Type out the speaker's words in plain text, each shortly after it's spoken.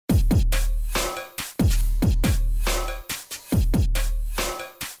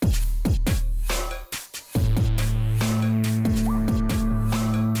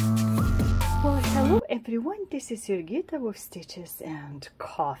everyone, this is Jurgita with Stitches and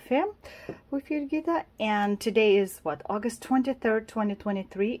Coffee with Jurgita, and today is what, August 23rd,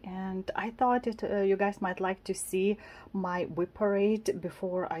 2023, and I thought you guys might like to see my WIP parade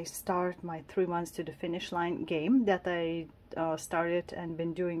before I start my 3 months to the finish line game that I started and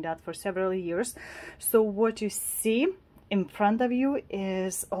been doing that for several years. So what you see in front of you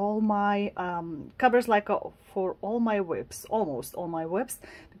is all my covers, like for all my WIPs, almost all my WIPs,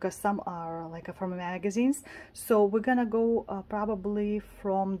 because some are like from magazines. So we're gonna go probably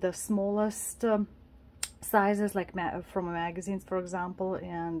from the smallest sizes, like from magazines, for example,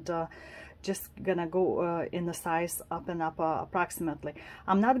 and just gonna go in the size up and up approximately.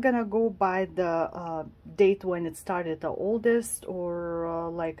 I'm not gonna go by the date when it started, the oldest, or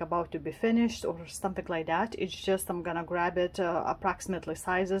like about to be finished or something like that. It's just I'm gonna grab it approximately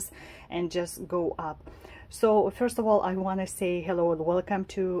sizes and just go up. So first of all, I want to say hello and welcome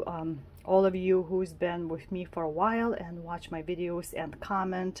to all of you who's been with me for a while and watch my videos and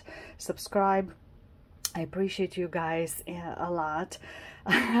comment, subscribe. I appreciate you guys a lot.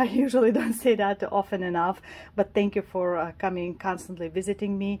 I usually don't say that often enough, but thank you for coming, constantly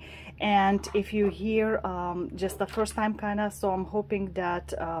visiting me. And if you hear just the first time kind of, so I'm hoping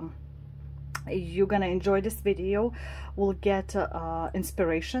that you're gonna enjoy this video. We'll get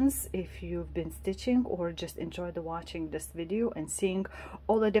inspirations if you've been stitching, or just enjoy the watching this video and seeing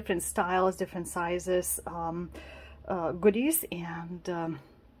all the different styles, different sizes, goodies. And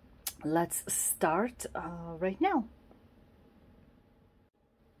let's start right now.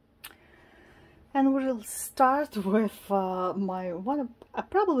 And we'll start with my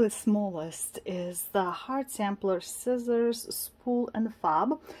probably smallest is the Heart Sampler Scissors Spool and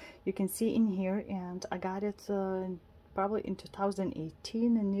Fob. You can see in here, and I got it probably in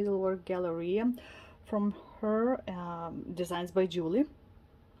 2018 in Needlework Galleria from her, Designs by Julie.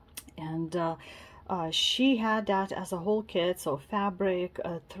 And she had that as a whole kit, so fabric,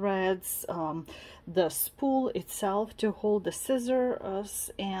 threads, the spool itself to hold the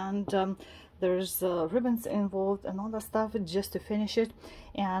scissors, and there's ribbons involved and all that stuff just to finish it.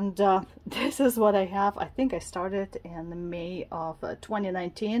 And this is what I have. I think I started in May of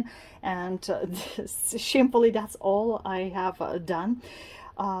 2019, and shamefully that's all I have done.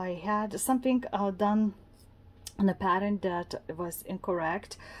 I had something done on a pattern that was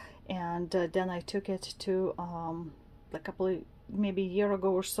incorrect, and then I took it to a couple of, maybe a year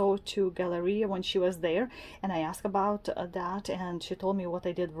ago or so, to Galleria when she was there, and I asked about that, and she told me what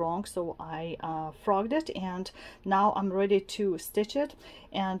I did wrong. So I frogged it, and now I'm ready to stitch it.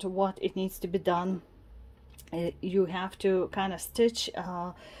 And what it needs to be done, you have to kind of stitch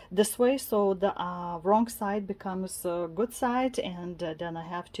this way, so the wrong side becomes a good side, and then I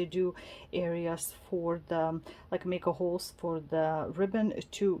have to do areas for the, like, make a holes for the ribbon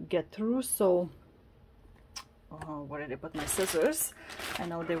to get through. So where did I put my scissors? I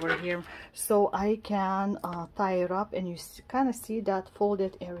know they were here. So I can tie it up, and you kind of see that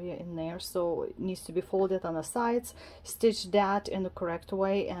folded area in there. So it needs to be folded on the sides, stitch that in the correct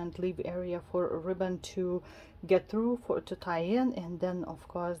way, and leave area for a ribbon to get through, to tie in. And then of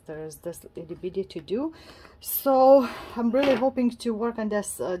course there's this itty bitty to do. So I'm really hoping to work on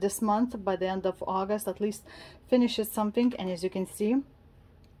this this month, by the end of August at least, finish it something. And as you can see,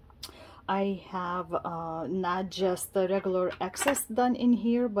 I have not just the regular excess done in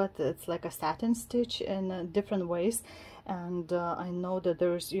here, but it's like a satin stitch in different ways. And I know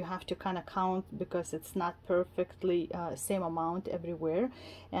that you have to kind of count, because it's not perfectly same amount everywhere.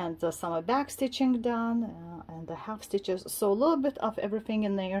 And some back stitching done, and the half stitches, so a little bit of everything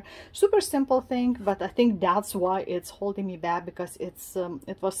in there. Super simple thing, but I think that's why it's holding me back, because it's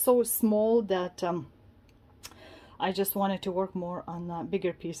it was so small that I just wanted to work more on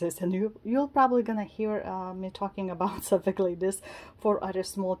bigger pieces. And you're probably gonna hear me talking about something like this for other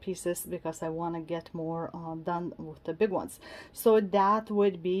small pieces, because I want to get more done with the big ones. So that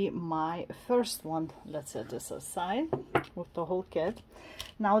would be my first one. Let's set this aside with the whole kit.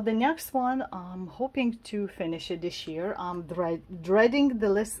 Now the next one, I'm hoping to finish it this year. I'm dreading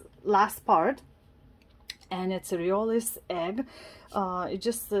the last part, and it's a Riolis egg. It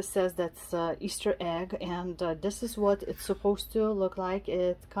just says that's Easter egg, and this is what it's supposed to look like.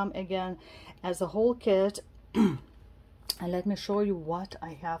 It come again as a whole kit. And let me show you what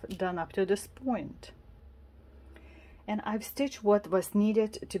I have done up to this point. And I've stitched what was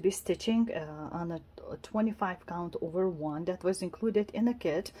needed to be stitching on a 25 count over 1 that was included in the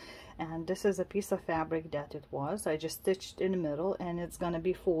kit. And this is a piece of fabric that it was. I just stitched in the middle, and it's gonna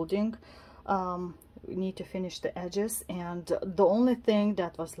be folding we need to finish the edges, and the only thing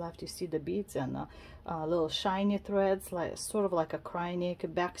that was left, you see the beads and little shiny threads, like sort of like a cry neck.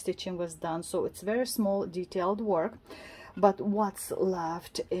 Back stitching was done, so it's very small detailed work. But what's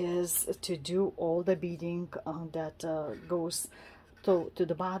left is to do all the beading that goes to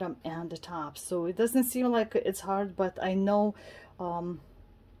the bottom and the top. So it doesn't seem like it's hard, but I know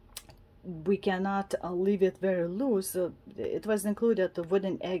we cannot leave it very loose. It was included the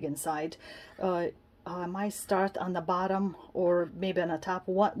wooden egg inside. I might start on the bottom or maybe on the top.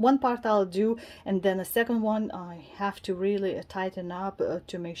 One part I'll do, and then the second one I have to really tighten up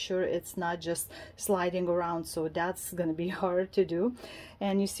to make sure it's not just sliding around, so that's gonna be hard to do.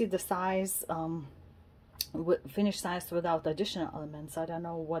 And you see the size, finished size without additional elements. I don't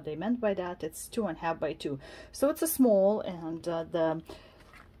know what they meant by that. It's 2.5 by 2, so it's a small, and the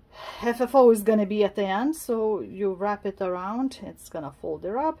FFO is going to be at the end, so you wrap it around, it's going to fold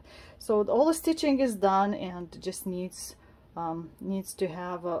it up. So all the stitching is done, and just needs to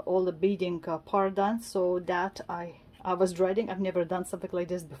have all the beading part done. So that I was dreading. I've never done something like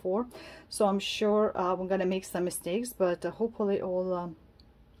this before, so I'm sure I'm going to make some mistakes, but hopefully all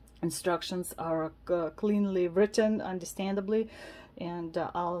instructions are cleanly written, understandably, and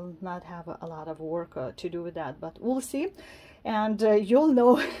I'll not have a lot of work to do with that, but we'll see. And you'll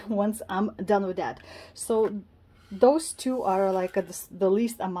know once I'm done with that. So those two are like the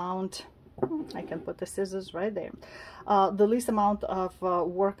least amount. I can put the scissors right there. The least amount of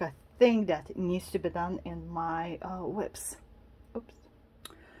work I think that needs to be done in my WIPs. Oops.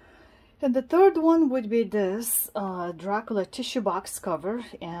 And the third one would be this Dracula tissue box cover,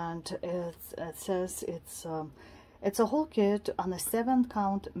 and it says it's a whole kit on a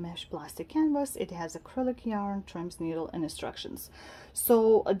 7-count mesh plastic canvas. It has acrylic yarn, trims, needle, and instructions.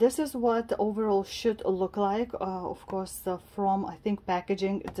 So this is what the overall should look like. Of course, from I think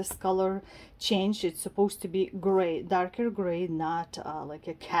packaging, this color changed. It's supposed to be gray, darker gray, not like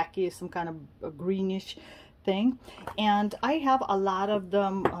a khaki, some kind of a greenish thing. And I have a lot of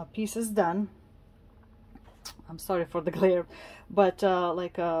them pieces done. I'm sorry for the glare, but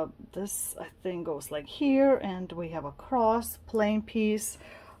this I think goes like here, and we have a cross plain piece,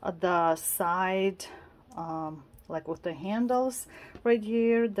 the side like with the handles right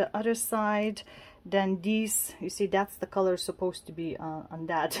here, the other side. Then these, you see, that's the color supposed to be on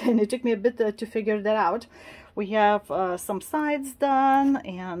that, and it took me a bit to figure that out. We have some sides done,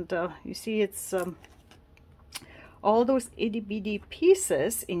 and you see it's all those itty bitty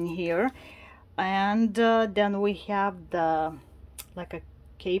pieces in here. And then we have the like a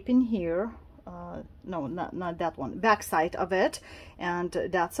cape in here, no, not that one, back side of it, and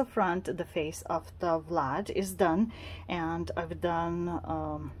that's the front. The face of the Vlad is done, and I've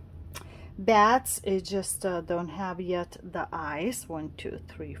done bats. It just don't have yet the eyes. 1, 2,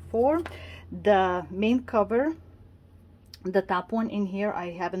 3, 4. The main cover, the top one in here, I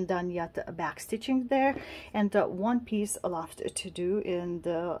haven't done yet back stitching there, and one piece left to do in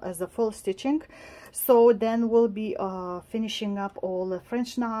the as a full stitching. So then we'll be finishing up all the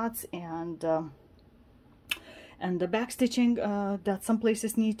French knots and the back stitching that some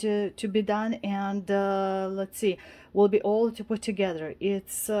places need to be done, and let's see, will be all to put together.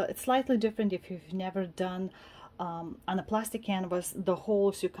 It's slightly different if you've never done on a plastic canvas. The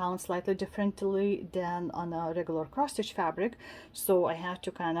holes you count slightly differently than on a regular cross stitch fabric, so I have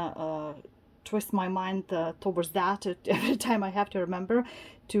to kind of twist my mind towards that every time. I have to remember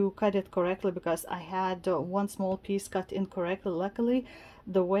to cut it correctly, because I had one small piece cut incorrectly. Luckily,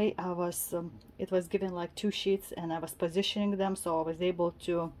 the way I was it was given like 2 sheets, and I was positioning them, so I was able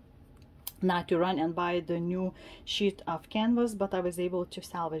to not to run and buy the new sheet of canvas, but I was able to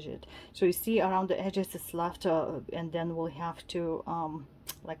salvage it. So you see around the edges it's left, and then we'll have to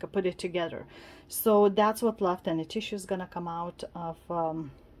like put it together. So that's what left, and the tissue is gonna come out of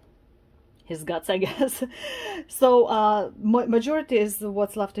his guts, I guess. So majority is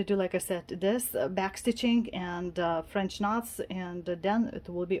what's left to do. Like I said, this back stitching and French knots, and then it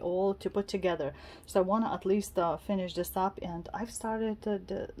will be all to put together. So I want to at least finish this up, and I've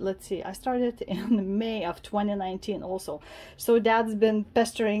started let's see, I started in May of 2019 also, so that's been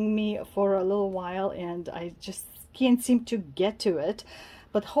pestering me for a little while, and I just can't seem to get to it.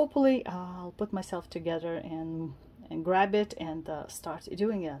 But hopefully I'll put myself together and grab it and start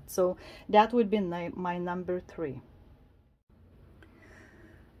doing it. So that would be my number 3.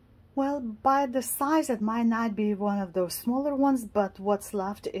 Well, by the size, it might not be one of those smaller ones, but what's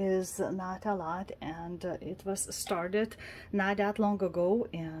left is not a lot, and it was started not that long ago,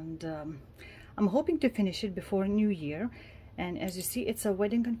 and I'm hoping to finish it before New Year. And as you see, it's a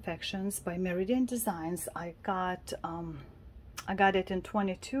Wedding Confections by Meridian Designs. I I got it in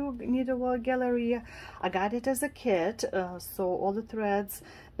 22 Needle Galleria. I got it as a kit, so all the threads,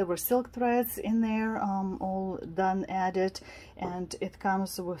 there were silk threads in there, all done, added, and it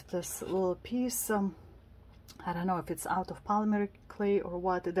comes with this little piece. I don't know if it's out of polymer clay or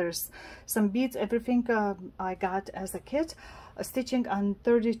what. There's some beads, everything I got as a kit. Stitching on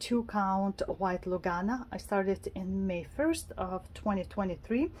 32 count white Lugana. I started in May 1st of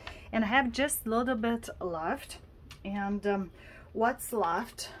 2023, and I have just a little bit left. And what's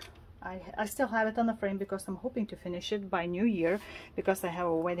left, I still have it on the frame because I'm hoping to finish it by New Year, because I have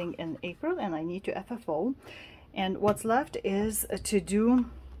a wedding in April and I need to FFO. And what's left is to do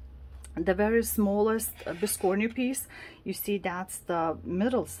the very smallest biscornu piece. You see, that's the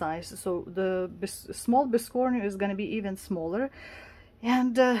middle size, so the small biscornu is going to be even smaller.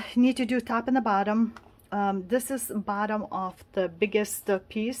 And need to do top and the bottom. This is bottom of the biggest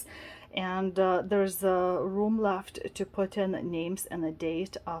piece, and there's room left to put in names and a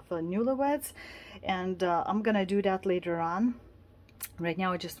date of newlyweds, and I'm gonna do that later on. Right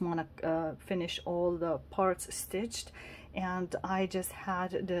now I just want to finish all the parts stitched. And I just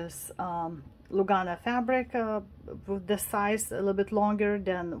had this Lugana fabric with the size a little bit longer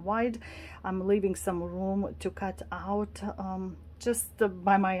than wide. I'm leaving some room to cut out, just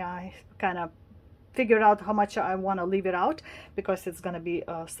by my eye, kind of figure out how much I want to leave it out, because it's going to be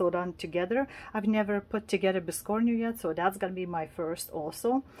sewed on together. I've never put together biscornu yet, so that's going to be my first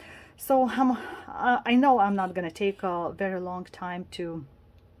also. So I know I'm not going to take a very long time to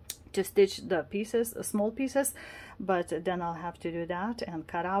stitch the pieces, small pieces, but then I'll have to do that and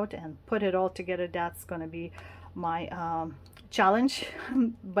cut out and put it all together. That's going to be my challenge.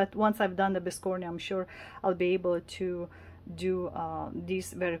 But once I've done the biscornu, I'm sure I'll be able to do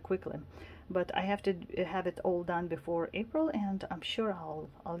these very quickly. But I have to have it all done before April, and I'm sure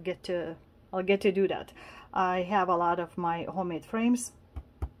I'll get to do that. I have a lot of my homemade frames,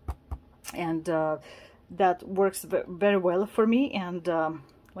 and that works very well for me. And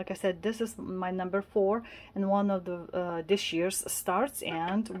like I said, this is my number 4, and one of the this year's starts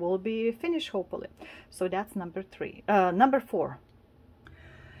and will be finished hopefully. So that's number 4.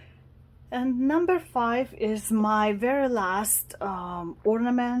 And number 5 is my very last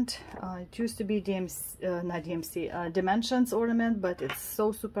ornament. It used to be Dimensions ornament, but it's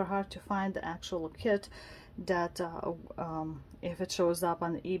so super hard to find the actual kit that if it shows up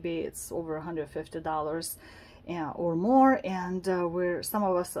on eBay, it's over $150. Or more, and some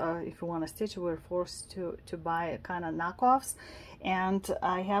of us, if you want to stitch, we're forced to buy kind of knockoffs. And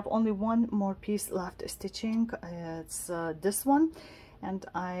I have only one more piece left stitching. It's this one, and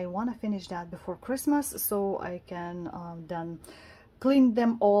I want to finish that before Christmas, so I can then clean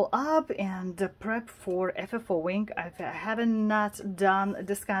them all up and prep for FFOing. I haven't not done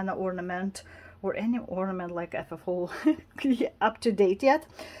this kind of ornament or any ornament like FFO up to date yet.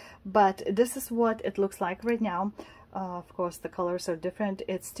 But this is what it looks like right now. Of course, the colors are different.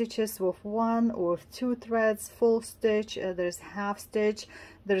 It stitches with 1 or 2 threads, full stitch. There's half stitch.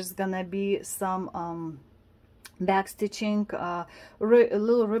 There's gonna be some back stitching,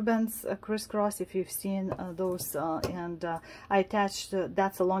 little ribbons crisscross, if you've seen those. And I attached,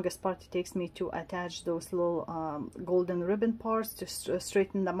 that's the longest part it takes me to attach those little golden ribbon parts, to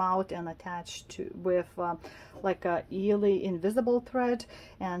straighten them out and attach to with like a really invisible thread.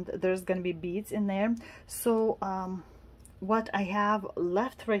 And there's gonna be beads in there. So what I have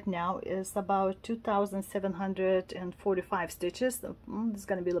left right now is about 2,745 stitches. It's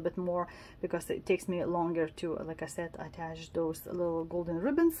going to be a little bit more because it takes me longer to, like I said, attach those little golden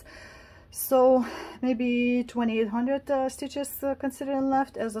ribbons. So maybe 2,800 stitches considering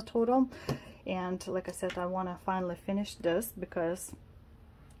left as a total. And like I said, I want to finally finish this because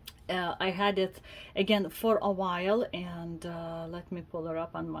I had it again for a while. And let me pull her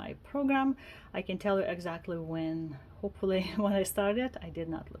up on my program. I can tell you exactly when, hopefully when I started. I did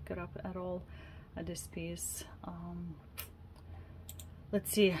not look it up at all at this piece.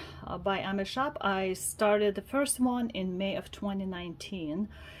 Let's see, by Amish Shop, I started the first one in May of 2019,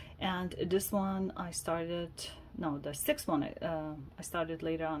 and this one I started, no, the 6th one I started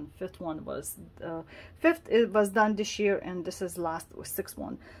later on. 5th one was, 5th it was done this year, and this is last 6th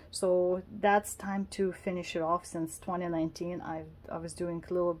one. So that's time to finish it off. Since 2019 I was doing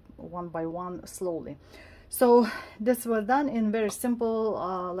little one by one slowly. So this was done in very simple,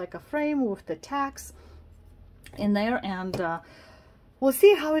 like a frame with the tacks in there, and we'll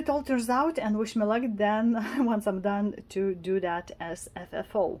see how it all turns out, and wish me luck then once I'm done to do that as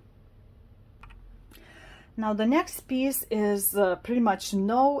FFO. Now the next piece is pretty much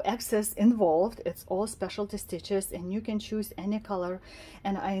no excess involved. It's all specialty stitches and you can choose any color.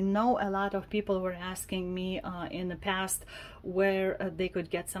 And I know a lot of people were asking me in the past where they could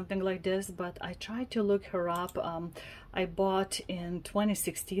get something like this, but I tried to look her up. I bought in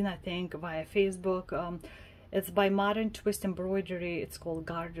 2016, I think, via Facebook. It's by Modern Twist Embroidery. It's called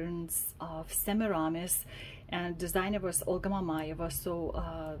Gardens of Semiramis, and designer was Olga Mamaeva. So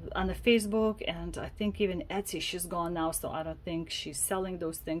on the Facebook and I think even Etsy, she's gone now, so I don't think she's selling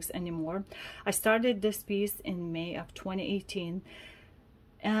those things anymore. I started this piece in May of 2018,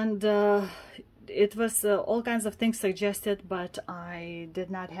 and it was all kinds of things suggested, but I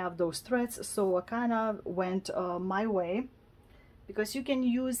did not have those threads, so I kind of went my way, because you can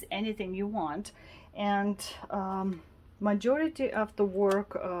use anything you want. And majority of the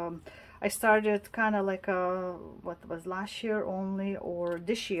work I started kind of like what was last year only, or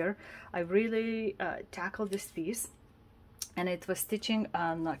this year I really tackled this piece, and it was stitching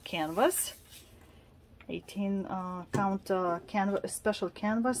on canvas, 18 count canvas, special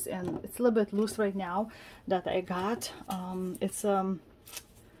canvas, and it's a little bit loose right now that I got. It's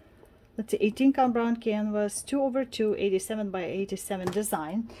let's see, 18 count brown canvas, 2/2, 87 by 87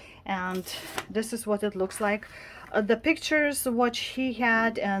 design, and this is what it looks like. The pictures, what she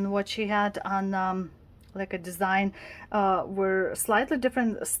had and what she had on like a design were slightly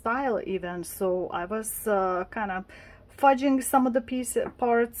different style even, so I was kind of fudging some of the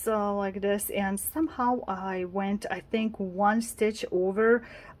parts like this, and somehow I went, I think, one stitch over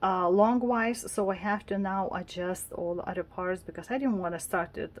longwise, so I have to now adjust all the other parts because I didn't want to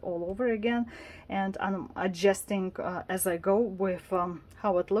start it all over again, and I'm adjusting as I go with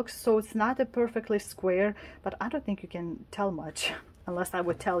how it looks. So it's not a perfectly square, but I don't think you can tell much unless I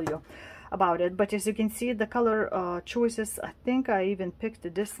would tell you about it. But as you can see, the color choices, I think I even picked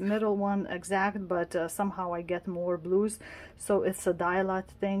this middle one exact, but somehow I get more blues, so it's a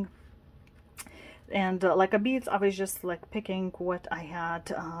dialect thing. And like a beads, I was just like picking what I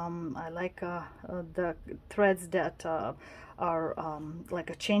had. I like the threads that are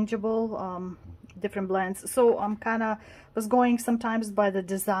like a changeable, different blends. So I'm kind of was going sometimes by the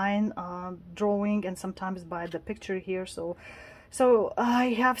design drawing and sometimes by the picture here. So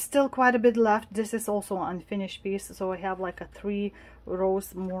I have still quite a bit left. This is also an unfinished piece, so I have like a 3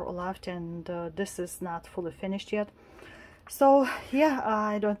 rows more left, and this is not fully finished yet. So yeah,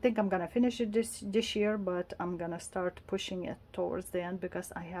 I don't think I'm gonna finish it this year, but I'm gonna start pushing it towards the end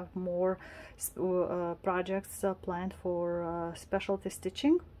because I have more projects planned for specialty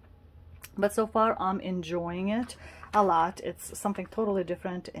stitching. But so far I'm enjoying it a lot. It's something totally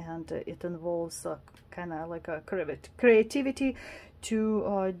different, and it involves kind of like a creativity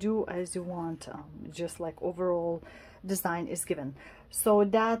to do as you want, just like overall design is given. So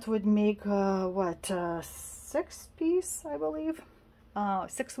that would make what, 6 piece, I believe,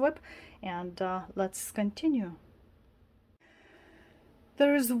 6 WIP, and let's continue.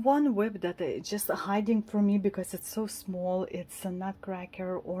 There is one WIP that is just hiding from me because it's so small. It's a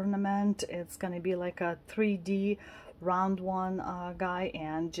nutcracker ornament. It's gonna be like a 3D round one guy,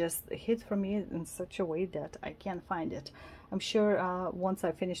 and just hid from me in such a way that I can't find it. I'm sure once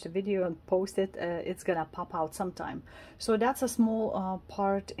I finish the video and post it, it's gonna pop out sometime. So that's a small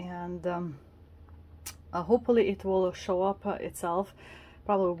part, and hopefully it will show up itself.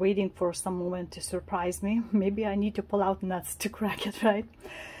 Probably waiting for some moment to surprise me. Maybe I need to pull out nuts to crack it, right?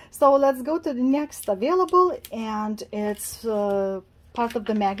 So let's go to the next available, and it's part of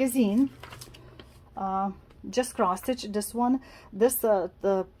the magazine. Just cross stitch this one. This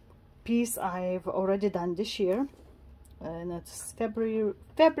the piece I've already done this year, and it's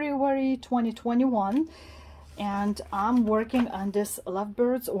February 2021, and I'm working on this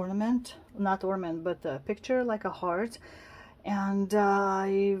lovebirds ornament, not ornament, but a picture like a heart. And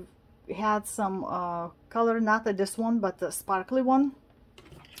I had some color, not this one, but the sparkly one.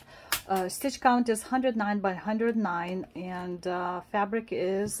 Stitch count is 109 by 109, and fabric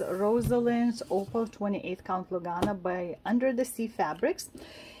is Rosalind's Opal 28 count Lugana by Under the Sea Fabrics.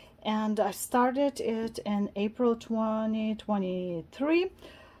 And I started it in April 2023.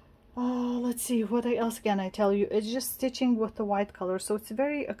 Let's see, what else can I tell you? It's just stitching with the white color, so it's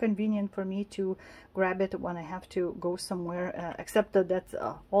very convenient for me to grab it when I have to go somewhere, except that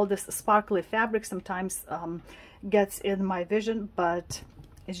all this sparkly fabric sometimes gets in my vision, but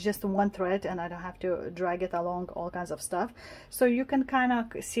it's just one thread and I don't have to drag it along all kinds of stuff. So you can kind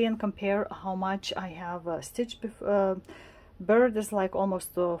of see and compare how much I have stitched. Bird is like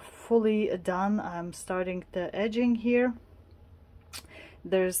almost fully done. I'm starting the edging here.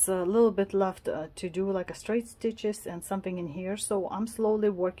 There's a little bit left to do, like a straight stitches and something in here, so I'm slowly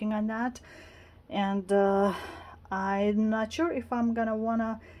working on that. and I'm not sure if I'm gonna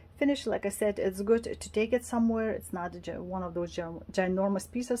wanna finish. Like I said, it's good to take it somewhere. It's not one of those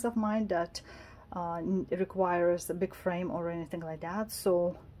ginormous pieces of mine that requires a big frame or anything like that,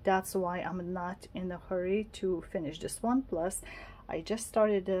 so that's why I'm not in a hurry to finish this one. Plus I just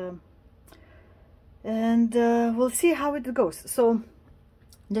started and we'll see how it goes. So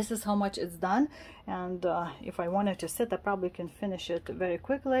this is how much it's done, and if I wanted to sit, I probably can finish it very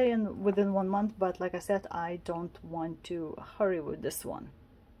quickly and within 1 month, but like I said, I don't want to hurry with this one.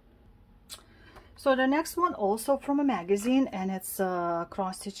 So the next one also from a magazine, and it's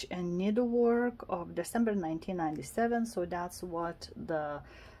cross stitch and needlework of December 1997. So that's what the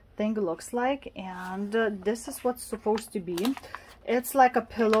thing looks like, and this is what's supposed to be. It's like a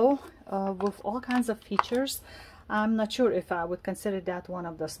pillow with all kinds of features. I'm not sure if I would consider that one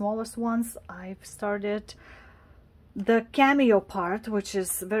of the smallest ones. I've started the cameo part, which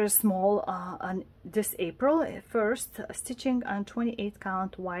is very small, on this April 1st, stitching on 28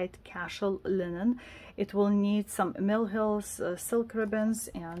 count white casual linen. It will need some mill hills, silk ribbons,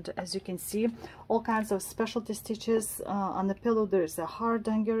 and as you can see, all kinds of specialty stitches. On the pillow there's a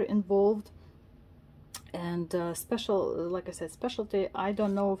hardanger involved, and special, like I said, specialty. I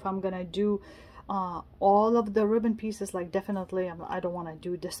don't know if I'm gonna do all of the ribbon pieces. Like, definitely I don't want to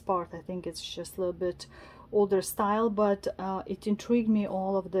do this part. I think it's just a little bit older style, but it intrigued me,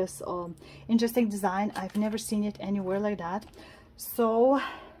 all of this interesting design. I've never seen it anywhere like that, so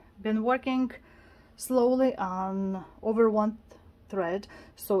been working slowly on over 1 thread.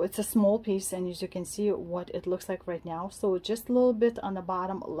 So it's a small piece, and as you can see what it looks like right now. So just a little bit on the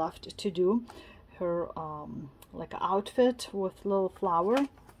bottom left to do her like outfit with little flower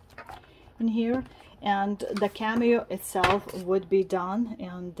in here, and the cameo itself would be done,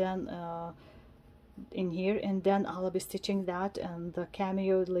 and then in here, and then I'll be stitching that, and the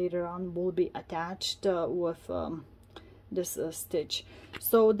cameo later on will be attached with this stitch.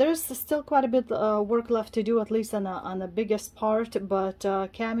 So there's still quite a bit work left to do, at least on the biggest part, but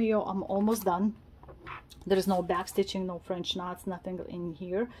cameo I'm almost done. There's no back stitching, no French knots, nothing in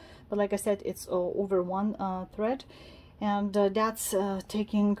here, but like I said, it's over 1 thread, and that's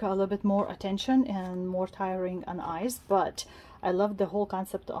taking a little bit more attention and more tiring on eyes, but I love the whole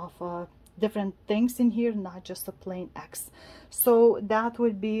concept of different things in here, not just a plain X. So that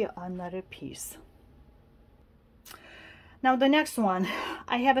would be another piece. Now the next one,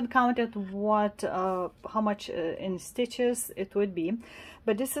 I haven't counted what how much in stitches it would be,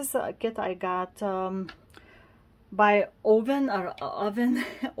 but this is a kit I got by Oven, or Oven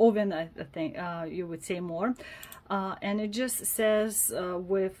Oven, I think you would say more, and it just says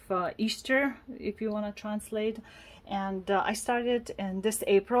with Easter, if you want to translate. And I started in this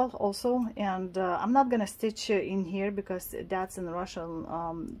April also, and I'm not gonna stitch in here because that's in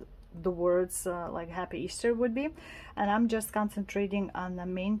Russian, the words like Happy Easter would be, and I'm just concentrating on the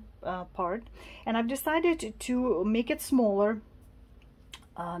main part. And I've decided to make it smaller,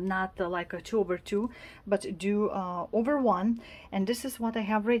 not like a 2 over 2, but do over 1, and this is what I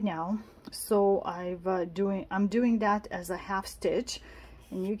have right now. So I'm doing that as a half stitch,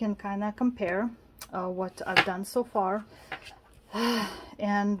 and you can kind of compare what I've done so far.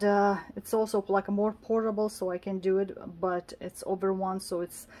 And it's also like a more portable, so I can do it, but it's over 1, so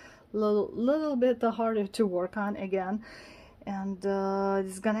it's a little bit harder to work on again. And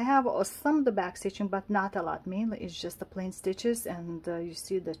it's gonna have some of the back stitching, but not a lot. Mainly it's just the plain stitches, and you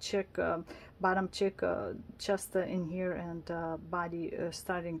see the chick, bottom chick, chest in here, and body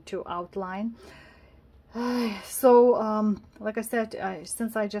starting to outline. So like I said,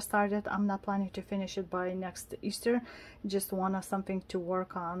 since I just started, I'm not planning to finish it by next Easter. Just want something to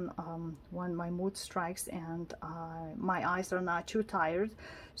work on when my mood strikes and my eyes are not too tired.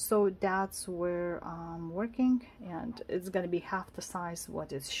 So that's where I'm working, and it's gonna be half the size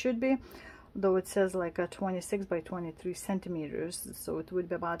what it should be, though it says like a 26 by 23 centimeters, so it would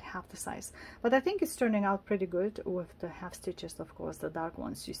be about half the size. But I think it's turning out pretty good with the half stitches. Of course, the dark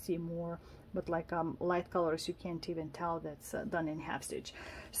ones you see more, but like light colors you can't even tell that's done in half stitch.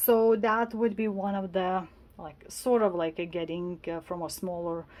 So that would be one of the, like, sort of like a getting from a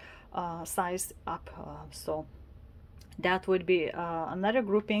smaller size up, so that would be another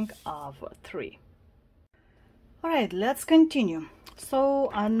grouping of 3. All right, let's continue. So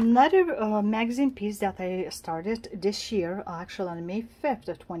another magazine piece that I started this year, actually on May 5th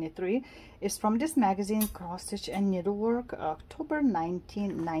of 23, is from this magazine, Cross Stitch and Needlework, October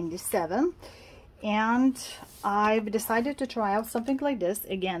 1997. And I've decided to try out something like this.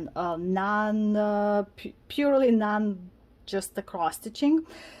 Again, purely non just the cross stitching,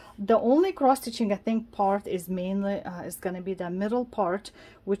 The only cross stitching I think part is mainly is going to be the middle part,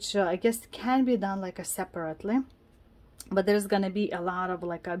 which I guess can be done like a separately. But there's gonna be a lot of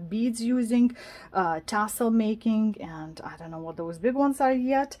like beads using, tassel making, and I don't know what those big ones are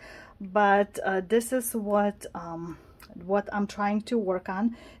yet. But this is what I'm trying to work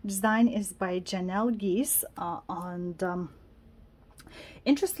on. Design is by Janelle Geese, and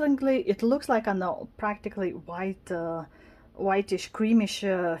interestingly, it looks like a practically white, whitish,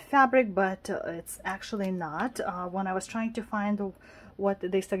 creamish fabric, but it's actually not. When I was trying to find what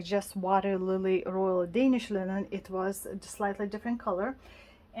they suggest, water lily royal Danish linen, it was a slightly different color,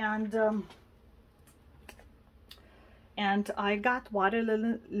 and I got water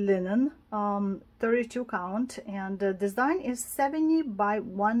linen 32 count, and the design is 70 by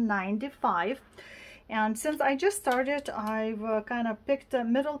 195. And since I just started, I've kind of picked the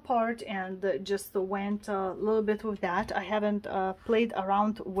middle part and just went a little bit with that. I haven't played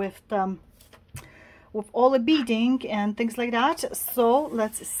around with all the beading and things like that. So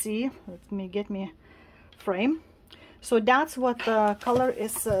let's see, let me get me frame. So that's what the color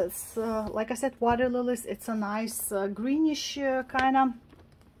is. Like I said, water lilies. It's a nice greenish kind of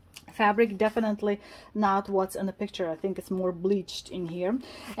fabric, definitely not what's in the picture. I think it's more bleached in here.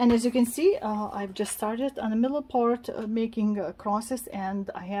 And as you can see, I've just started on the middle part making crosses, and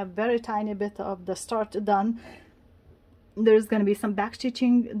I have very tiny bit of the start done. There's going to be some back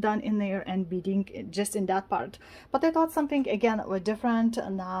stitching done in there and beading just in that part, but I thought something again different,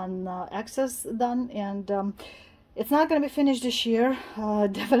 non-excess done, and it's not going to be finished this year,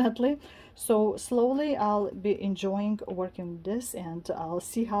 definitely. So slowly I'll be enjoying working with this, and I'll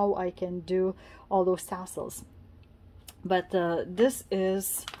see how I can do all those tassels. But this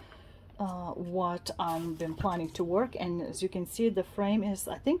is what I've been planning to work. And as you can see, the frame is,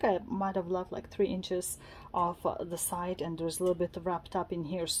 I think I might have left like 3 inches off the side, and there's a little bit wrapped up in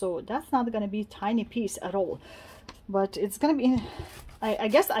here, so that's not going to be a tiny piece at all, but it's going to be, I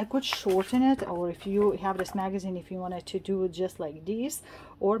guess I could shorten it, or if you have this magazine, if you wanted to do it just like these,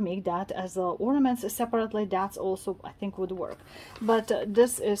 or make that as ornaments separately, that's also I think would work. But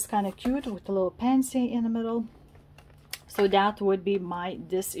this is kind of cute with a little pansy in the middle. So that would be my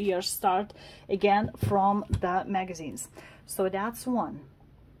this year start, again from the magazines. So that's one.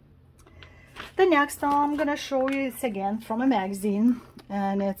 The next I'm gonna show you is again from a magazine,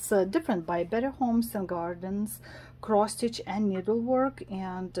 and it's different, by Better Homes and Gardens, cross stitch and needlework,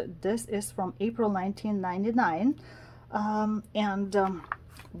 and this is from April 1999.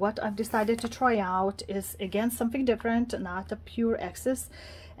 What I've decided to try out is again something different, not a pure excess,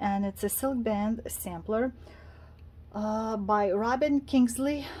 and it's a silk band sampler by Robin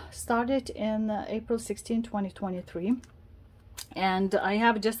Kingsley, started in April 16, 2023, and I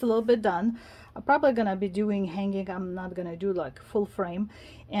have just a little bit done. I'm probably gonna be doing hanging, I'm not gonna do like full frame,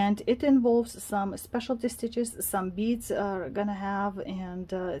 and it involves some specialty stitches, some beads are gonna have,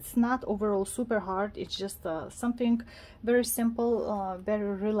 and it's not overall super hard, it's just something very simple, very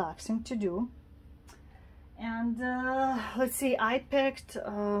relaxing to do. And let's see, I picked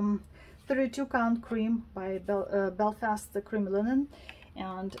 32 count cream by Belfast Cream Linen,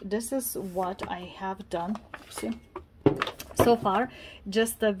 and this is what I have done. See, so far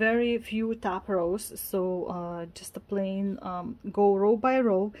just a very few top rows, so just a plain go row by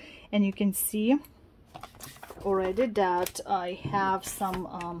row, and you can see already that I have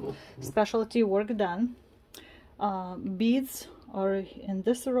some specialty work done. Beads are in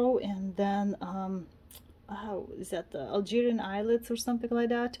this row, and then how is that, the Algerian eyelets or something like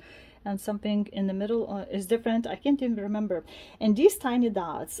that, and something in the middle is different, I can't even remember. And these tiny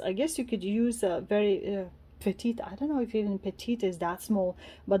dots, I guess you could use a very petite, I don't know if even petite is that small,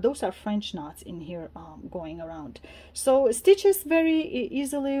 but those are French knots in here going around. So stitches very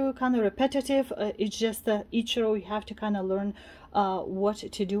easily, kind of repetitive. It's just each row you have to kind of learn what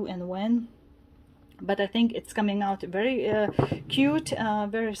to do and when. But I think it's coming out very cute,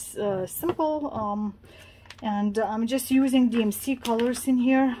 very simple. And I'm just using DMC colors in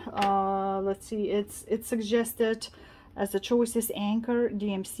here. Let's see, it's suggested as the choices Anchor,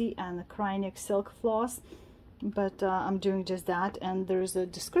 DMC, and Krynic Silk Floss, but I'm doing just that. And there's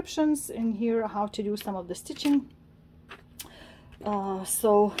descriptions in here how to do some of the stitching.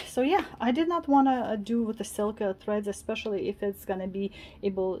 So yeah, I did not want to do with the silk threads, especially if it's gonna be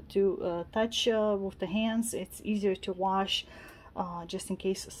able to touch with the hands. It's easier to wash, just in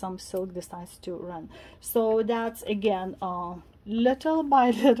case some silk decides to run. So that's again little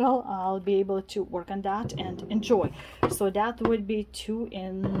by little I'll be able to work on that and enjoy. So that would be 2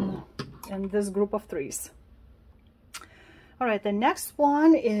 in this group of 3s. All right, the next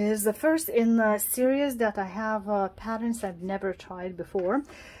one is the first in the series that I have patterns I've never tried before,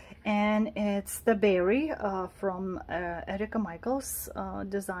 and it's the berry from Erica Michaels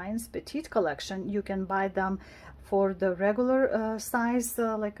Designs Petite Collection. You can buy them for the regular size,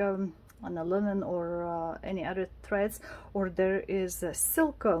 like on a linen or any other threads, or there is a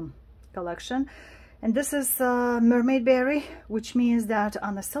silk collection. And this is mermaid berry, which means that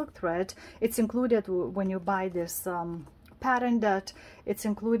on a silk thread, it's included when you buy this pattern, that it's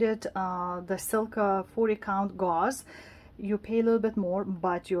included the silk 40 count gauze. You pay a little bit more,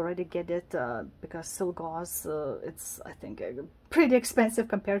 but you already get it because silk gauze, it's, I think, pretty expensive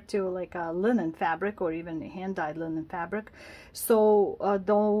compared to like a linen fabric or even hand-dyed linen fabric. So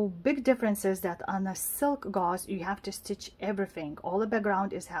the big difference is that on a silk gauze, you have to stitch everything. All the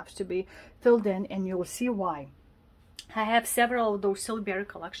background has to be filled in, and you'll see why. I have several of those silk berry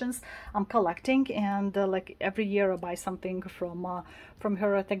collections I'm collecting, and like every year I buy something from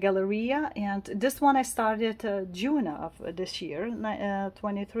her at the Galleria. And this one I started June of this year,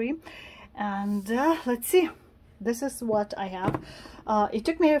 23. And let's see, this is what I have. It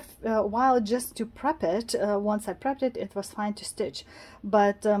took me a while just to prep it. Once I prepped it, it was fine to stitch,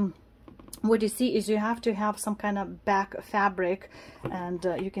 but what you see is you have to have some kind of back fabric, and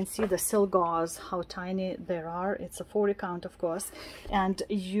you can see the silk gauze, how tiny there are. It's a 40 count, of course, and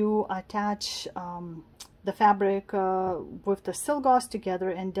you attach the fabric with the silk gauze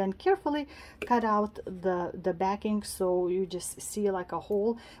together, and then carefully cut out the backing, so you just see like a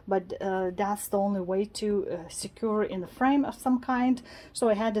hole. But that's the only way to secure in the frame of some kind. So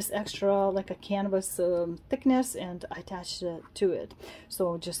I had this extra like a canvas thickness, and I attached it to it.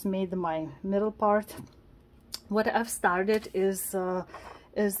 So just made my middle part. What I've started is the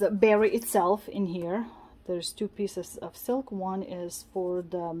berry itself in here. There's two pieces of silk. One is for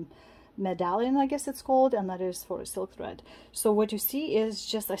the medallion, I guess it's called, and that is for a silk thread. So what you see is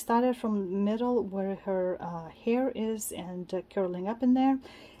just I started from middle where her hair is, and curling up in there,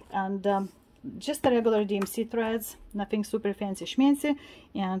 and just the regular DMC threads, nothing super fancy schmancy,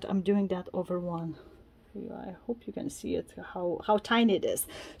 and I'm doing that over one. I hope you can see it, how tiny it is.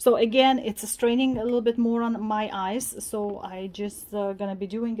 So again, it's straining a little bit more on my eyes, so I just gonna be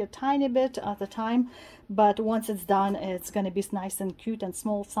doing a tiny bit at a time, but once it's done, it's gonna be nice and cute and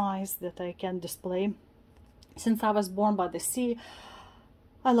small size that I can display. Since I was born by the sea,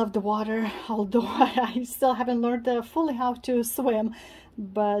 I love the water, although I still haven't learned fully how to swim,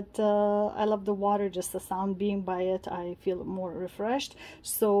 but I love the water, just the sound being by it, I feel more refreshed.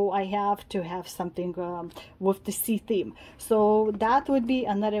 So I have to have something with the sea theme. So that would be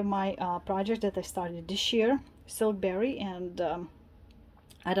another my project that I started this year, silk berry, and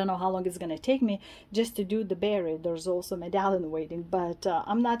I don't know how long it's gonna take me just to do the berry. There's also medallion waiting, but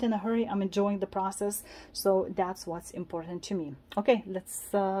I'm not in a hurry. I'm enjoying the process, so that's what's important to me. Okay, let's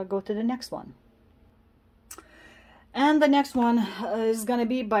go to the next one. And the next one is gonna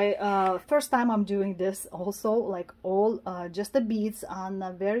be by first time I'm doing this also, like all just the beads on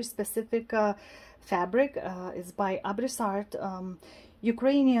a very specific fabric. It's by WIP,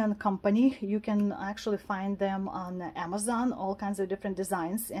 Ukrainian company. You can actually find them on Amazon, all kinds of different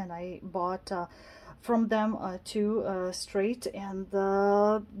designs, and I bought from them two straight, and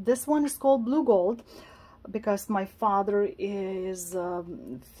this one is called Blue Gold because my father is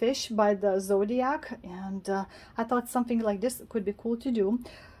fish by the zodiac, and I thought something like this could be cool to do.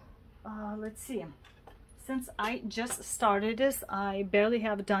 Let's see. Since I just started this, I barely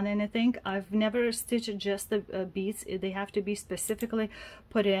have done anything. I've never stitched just the beads. They have to be specifically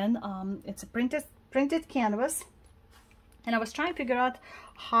put in. It's a printed canvas, and I was trying to figure out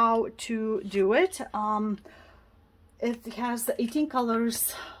how to do it. It has 18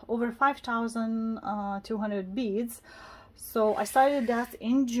 colors, over 5,200 beads. So I started that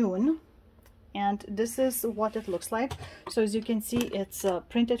in June, and this is what it looks like. So as you can see, it's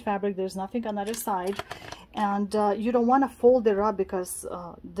printed fabric. There's nothing on the other side, and you don't want to fold it up because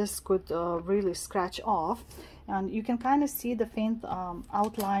this could really scratch off. And you can kind of see the faint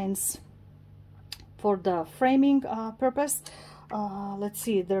outlines for the framing purpose. Let's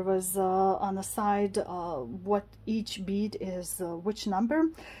see, there was on the side what each bead is, which number,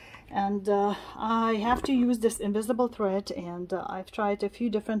 and I have to use this invisible thread, and I've tried a few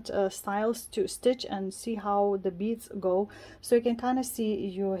different styles to stitch and see how the beads go. So you can kind of see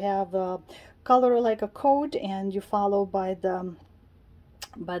you have a color like a code, and you follow by the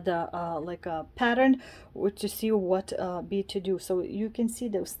like a pattern to see what bead to do. So you can see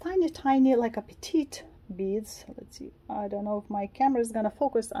those tiny like a petite beads. Let's see, I don't know if my camera is gonna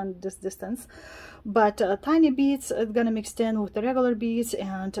focus on this distance, but tiny beads are gonna mix in with the regular beads,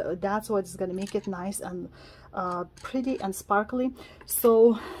 and that's what's gonna make it nice and pretty and sparkly.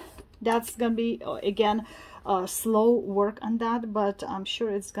 So that's gonna be again slow work on that, but I'm sure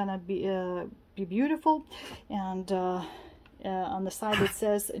it's gonna be beautiful. And on the side it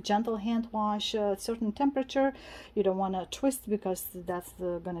says gentle hand wash, certain temperature. You don't want to twist because that's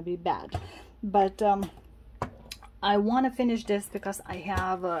gonna be bad. But I want to finish this because I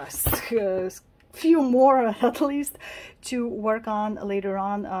have a few more at least to work on later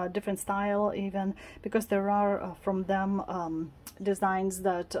on, different style even, because there are from them designs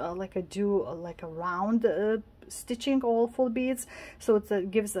that like I do like a round stitching, all full beads, so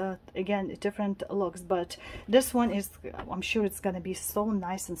it gives again different looks. But this one is, I'm sure it's gonna be so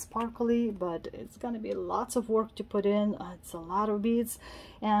nice and sparkly, but it's gonna be lots of work to put in. It's a lot of beads,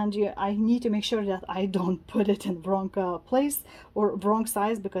 and I need to make sure that I don't put it in wrong place or wrong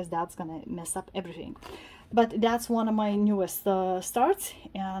size, because that's gonna mess up everything. But that's one of my newest starts,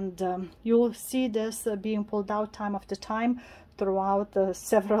 and you'll see this being pulled out time after time throughout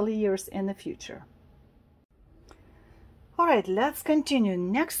several years in the future. All right, let's continue.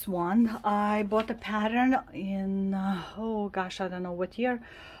 Next one, I bought a pattern in, oh gosh, I don't know what year.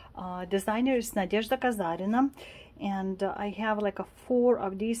 Designer is Nadezhda Kazarina, and I have like 4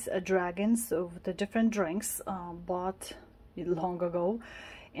 of these dragons of the different drinks, bought long ago.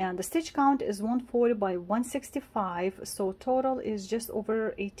 And the stitch count is 140 by 165, so total is just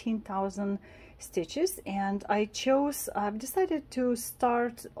over 18,000 stitches. And I've decided to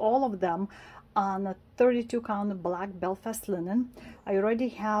start all of them on a 32 count black Belfast linen. I already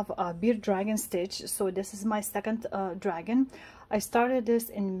have a beard dragon stitch, so this is my second dragon. I started this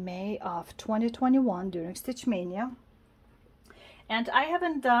in May of 2021 during Stitch Mania, and I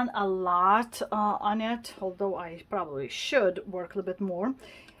haven't done a lot on it, although I probably should work a little bit more.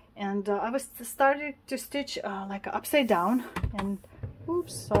 And I was starting to stitch like upside down, and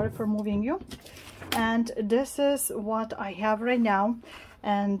oops, sorry for moving you. And this is what I have right now.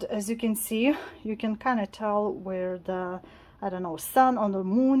 And as you can see, you can kind of tell where the, I don't know, sun on the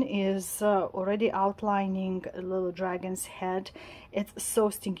moon is already outlining a little dragon's head. It's so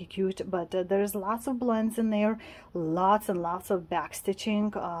stinky cute, but there's lots of blends in there, lots and lots of back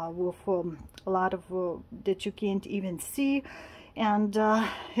stitching with a lot of that you can't even see. And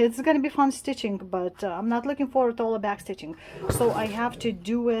it's gonna be fun stitching, but I'm not looking forward to all the back stitching, so I have to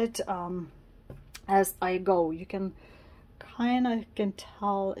do it as I go. You can kind of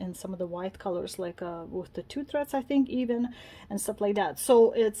tell in some of the white colors, like with the 2 threads, I think, even, and stuff like that.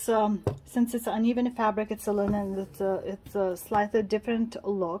 So it's since it's uneven fabric, it's a linen, it's a slightly different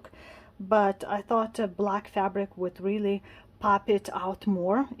look, but I thought black fabric would really pop it out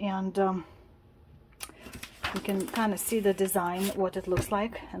more. And you can kind of see the design, what it looks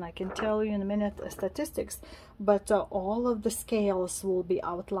like, and I can tell you in a minute statistics, but all of the scales will be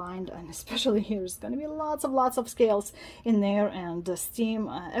outlined, and especially here is going to be lots of scales in there, and the steam,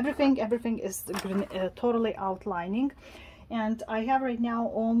 everything is totally outlining. And I have right now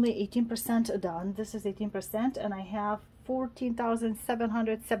only 18% done. This is 18%, and I have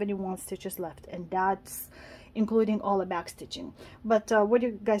 14,771 stitches left, and that's including all the back stitching. But what do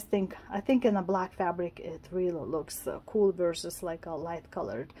you guys think? I think in a black fabric it really looks cool versus like a light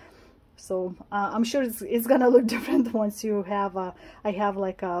colored. So I'm sure it's gonna look different once you have I have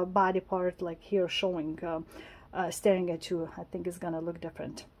like a body part like here showing, staring at you. I think it's gonna look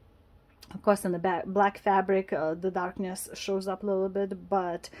different. Of course, in the black fabric, the darkness shows up a little bit,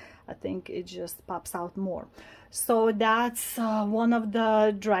 but I think it just pops out more. So that's one of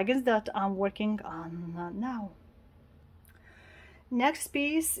the dragons that I'm working on now. Next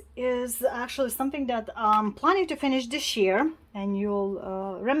piece is actually something that I'm planning to finish this year, and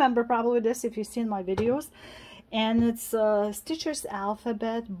you'll remember probably this if you've seen my videos. And it's Stitcher's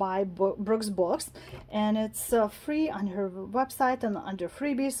Alphabet by Brooks Books, and it's free on her website and under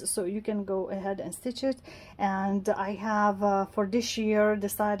freebies, so you can go ahead and stitch it. And I have for this year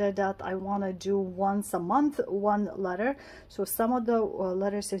decided that I want to do once a month 1 letter. So some of the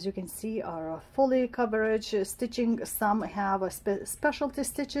letters, as you can see, are fully coverage stitching, some have specialty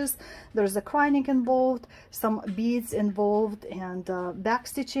stitches, there's a crowning involved, some beads involved, and back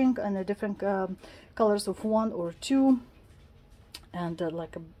stitching and a different colors of 1 or 2, and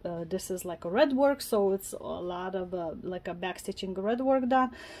this is like a red work, so it's a lot of like a back stitching red work done.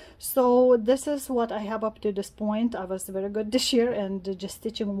 So this is what I have up to this point. I was very good this year and just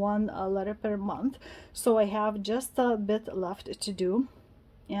stitching 1 letter per month, so I have just a bit left to do.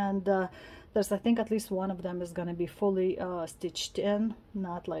 and there's, I think, at least one of them is going to be fully stitched in,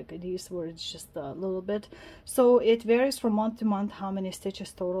 not like these where it's just a little bit. So it varies from month to month how many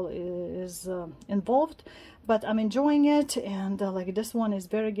stitches total is involved, but I'm enjoying it. And like this one is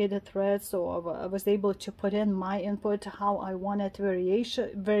variegated thread, so I was able to put in my input how I wanted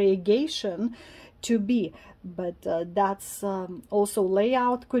variegation to be. But that's also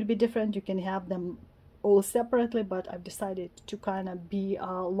layout could be different. You can have them all separately, but I've decided to kind of be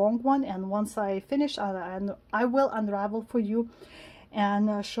a long one. And once I finish, I will unravel for you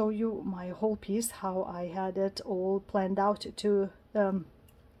and show you my whole piece, how I had it all planned out to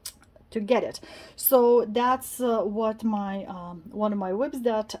get it. So that's what my one of my WIPs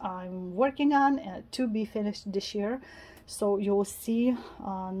that I'm working on to be finished this year. So you'll see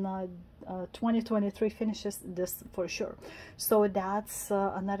on 2023 finishes this for sure. So that's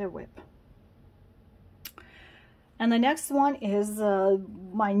another WIP. And the next one is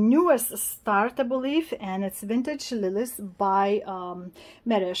my newest start, I believe, and it's Vintage Lilies by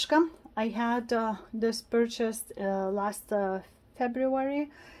Mereshka. I had this purchased last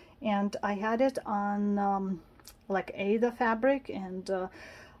February, and I had it on like Ada fabric, and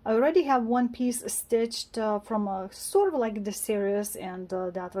I already have one piece stitched from a sort of like the series, and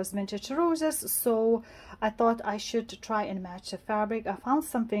that was Vintage Roses. So I thought I should try and match the fabric. I found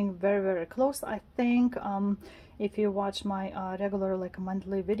something very, very close, I think. If you watch my regular like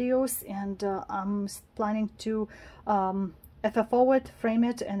monthly videos, and I'm planning to FFO it, frame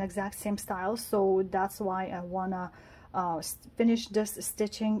it in exact same style, so that's why I wanna finish this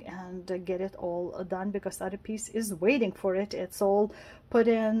stitching and get it all done, because other piece is waiting for it. It's all put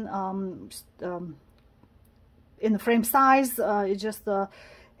in the frame size. It just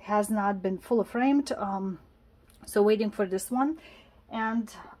has not been full framed, so waiting for this one.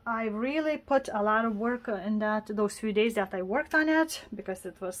 And I really put a lot of work in those few days that I worked on it, because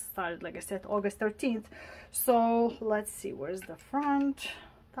it was started, like I said, August 13th. So let's see, where's the front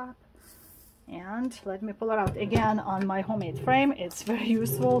top? And let me pull it out again on my homemade frame. It's very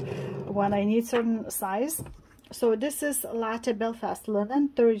useful when I need certain size. So this is Latte Belfast linen,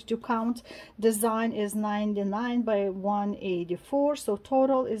 32 count. Design is 99 by 184. So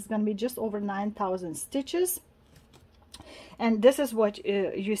total is going to be just over 9,000 stitches. And this is what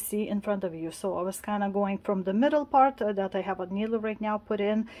you see in front of you. So I was kind of going from the middle part that I have a needle right now put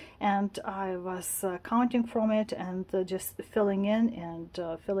in, and I was counting from it and just filling in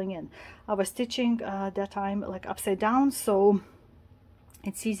and filling in. I was stitching that time like upside down, so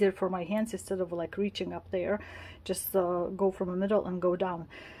it's easier for my hands instead of like reaching up there. Just go from the middle and go down.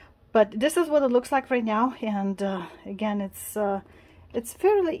 But this is what it looks like right now. And again, it's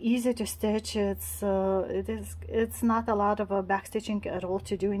fairly easy to stitch. It's not a lot of back stitching at all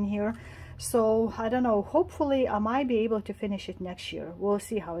to do in here. So I don't know, hopefully I might be able to finish it next year. We'll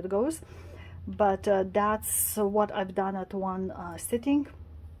see how it goes. But that's what I've done at one sitting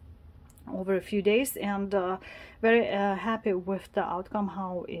over a few days, and very happy with the outcome,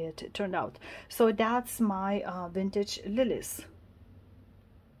 how it turned out. So that's my Vintage Lilies.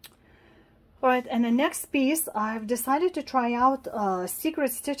 All right, and the next piece, I've decided to try out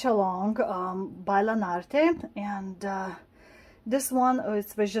Secret Stitch Along by Lanarte, and this one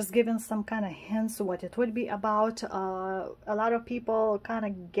was just given some kind of hints what it would be about. A lot of people kind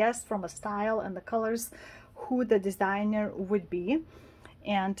of guessed from a style and the colors who the designer would be,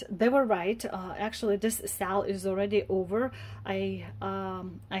 and they were right. Actually, this sale is already over. I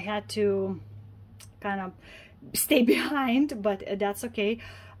had to kind of stay behind, but that's okay.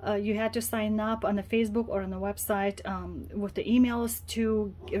 You had to sign up on the Facebook or on the website with the emails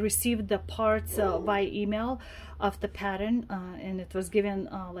to receive the parts by email of the pattern, and it was given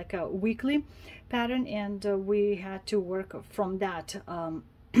like a weekly pattern, and we had to work from that.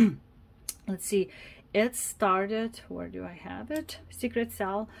 Let's see, it started, where do I have it? Secret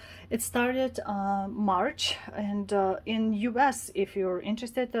Sale. It started March, and in US, if you're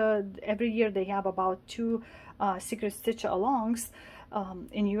interested, every year they have about 2 Secret Stitch Alongs.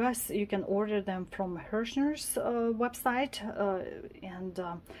 In US, you can order them from Hirschner's website, and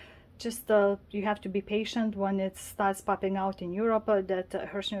just you have to be patient when it starts popping out in Europe, that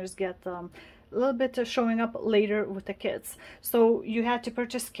Hirschner's get a little bit showing up later with the kits. So you had to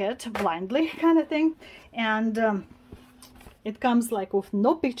purchase kit blindly kind of thing, and it comes like with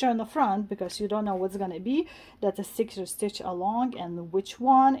no picture on the front, because you don't know what's gonna be. That's a Secret Stitch Along and which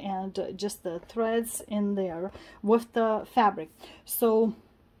one, and just the threads in there with the fabric. So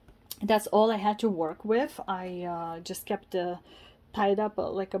that's all I had to work with. I just kept tied up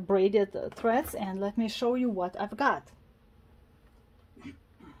like a braided threads, and let me show you what I've got.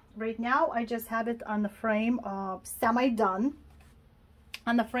 Right now I just have it on the frame semi-done.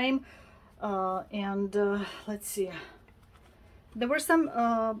 on the frame. Let's see, there were some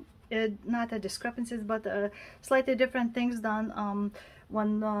not a discrepancies, but slightly different things done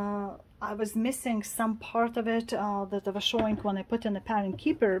when I was missing some part of it that I was showing when I put in the Pattern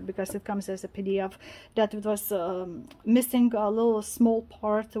Keeper, because it comes as a PDF, that it was missing a little small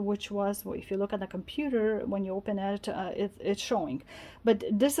part, which was, if you look at the computer, when you open it, it's showing. But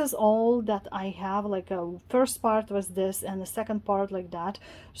this is all that I have. Like a first part was this, and the second part like that.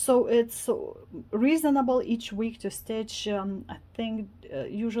 So it's reasonable each week to stitch. I think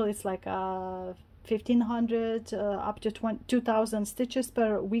usually it's like 1,500 up to 2,000 stitches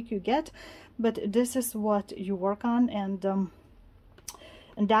per week you get, but this is what you work on, and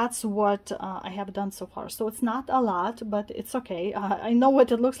that's what I have done so far. So it's not a lot, but it's okay. I know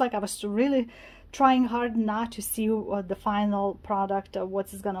what it looks like. I was really trying hard not to see what the final product,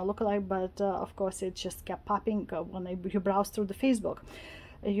 what it's gonna look like, but of course it just kept popping when you browse through the Facebook.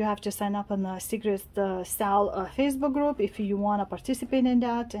 You have to sign up on the Secret Sal Facebook group if you want to participate in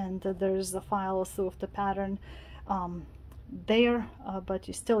that, and there's a file also of the pattern there, but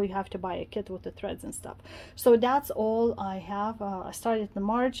you have to buy a kit with the threads and stuff. So that's all I have. I started in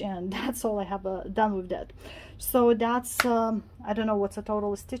March, and that's all I have done with that. So that's I don't know what's the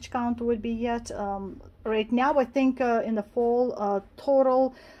total stitch count would be yet. Right now I think in the fall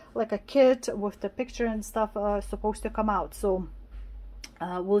total, like a kit with the picture and stuff supposed to come out. So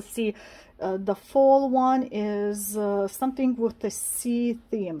we'll see. The fall one is something with the sea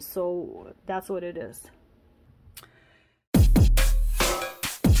theme, so that's what it is.